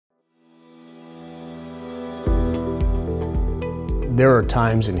There are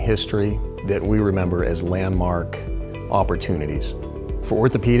times in history that we remember as landmark opportunities. For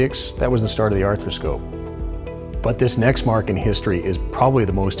orthopedics, that was the start of the arthroscope. But this next mark in history is probably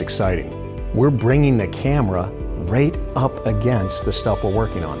the most exciting. We're bringing the camera right up against the stuff we're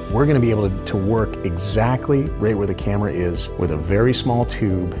working on. We're going to be able to work exactly right where the camera is with a very small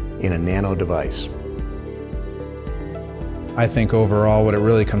tube in a nano device. I think overall what it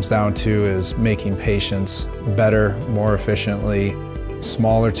really comes down to is making patients better, more efficiently,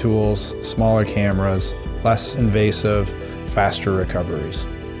 smaller tools, smaller cameras, less invasive, faster recoveries.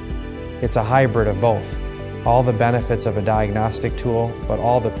 It's a hybrid of both. All the benefits of a diagnostic tool, but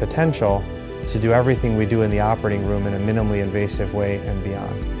all the potential to do everything we do in the operating room in a minimally invasive way and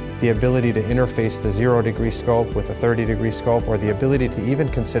beyond. The ability to interface the 0-degree scope with a 30-degree scope, or the ability to even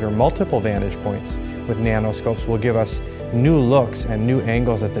consider multiple vantage points with nanoscopes, will give us new looks and new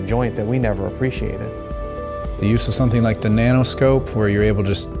angles at the joint that we never appreciated. The use of something like the NanoScope, where you're able to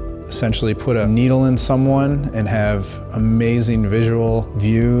just essentially put a needle in someone and have amazing visual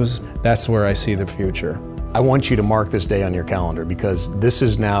views, that's where I see the future. I want you to mark this day on your calendar, because this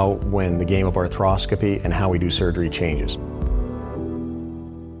is now when the game of arthroscopy and how we do surgery changes.